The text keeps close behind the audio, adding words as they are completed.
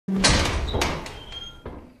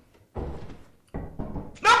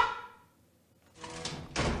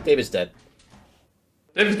David's dead.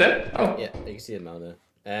 David's dead? Oh. Yeah, you can see him down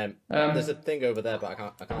there. There's a thing over there, but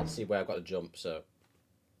I can't see where I've got to jump, so...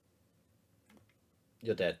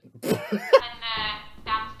 You're dead. And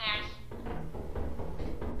downstairs.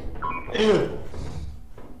 Ew.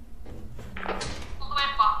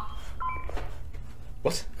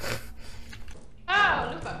 What?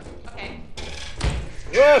 Oh, Lupa. Okay.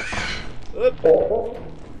 Whoa!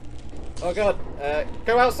 Oh god.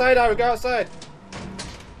 Go outside, Ira, go outside!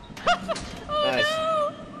 Nice.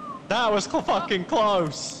 No! That was fucking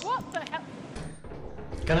close. What the hell?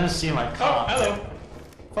 Gonna see my car. Oh, hello.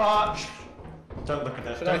 Fuck. Don't look at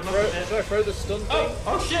this. Should I throw the stun thing?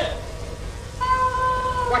 Oh shit.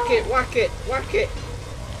 Whack it, whack it, whack it!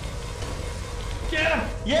 Get him!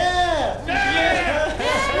 Yeah! Yeah!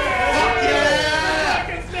 Fuck yeah!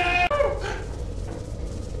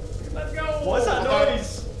 Let's go! What's that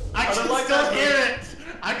noise? I can don't like still that hear noise. it!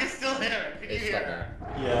 I can still hear it! Can you It's hear like it?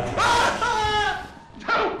 that. Yeah. Ah!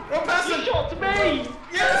 No! Wrong person! You shot to me!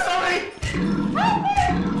 Yeah, sorry!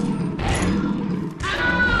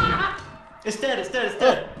 It's dead, it's dead, it's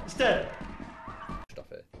dead. It's dead.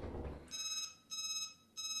 Stop it.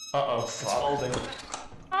 Uh-oh, it's folding. No!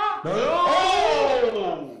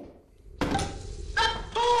 Oh!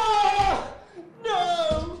 Oh!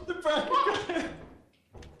 No! The bracket!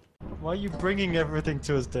 Why are you bringing everything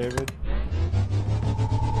to us, David?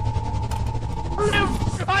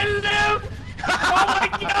 I live! Oh my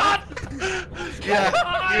god! Yeah,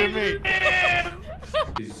 you and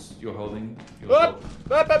me. You're holding. Up!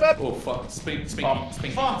 Up, up, up! Oh fuck. Spinky. Fuck.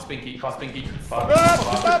 Spinky. Fuck. Spinky. Fuck. Spinky. Fuck. Up!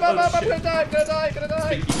 Up, up, Oh, up, shit. gonna die, gonna die, gonna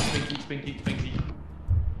die! Spinky.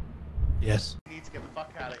 Yes. We need to get the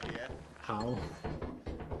fuck out of here. How?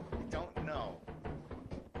 I don't know.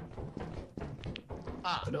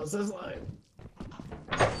 Ah. What else is live?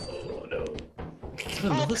 Oh no.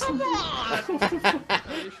 Oh, come on!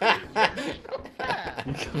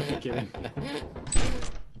 You can't be kidding.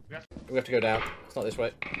 We have to go down. It's not this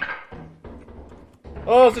way.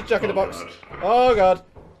 Oh, there's a jack in the box. Oh god.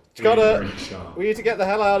 It's gotta. We need to get the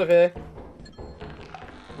hell out of here.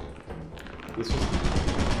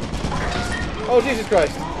 Oh Jesus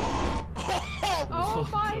Christ. Oh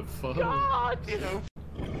my god! You know.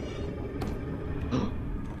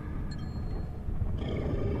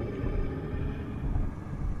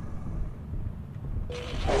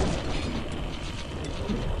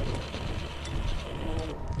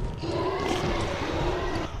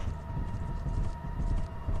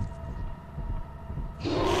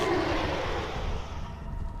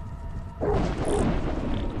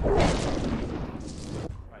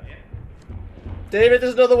 David,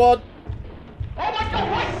 there's another one. Oh my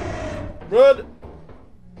god, what? Run.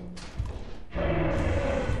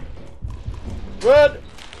 Run.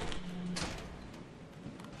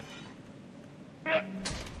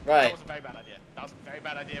 Right. That was a very bad idea. That was a very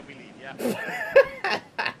bad idea. We leave, yeah?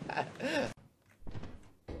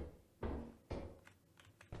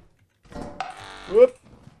 Whoop.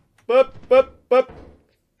 Whoop. Whoop. Whoop.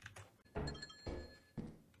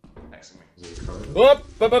 Next to me. Whoop.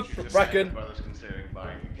 Whoop. You just Whoop. said Bracken. brothers considering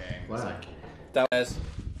buying a game. It's like, Downstairs.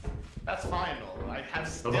 that's fine, all. I have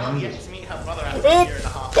still Oh, yet to meet her brother after a year and a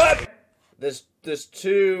half. Whoop. There's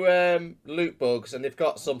two loot bugs and they've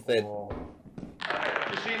got something.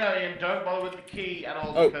 Just so you know, Ian, don't bother with the key at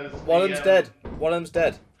all Oh, because one of them's dead. One of them's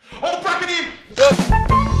dead. Oh, Bracken Ian! Whoop.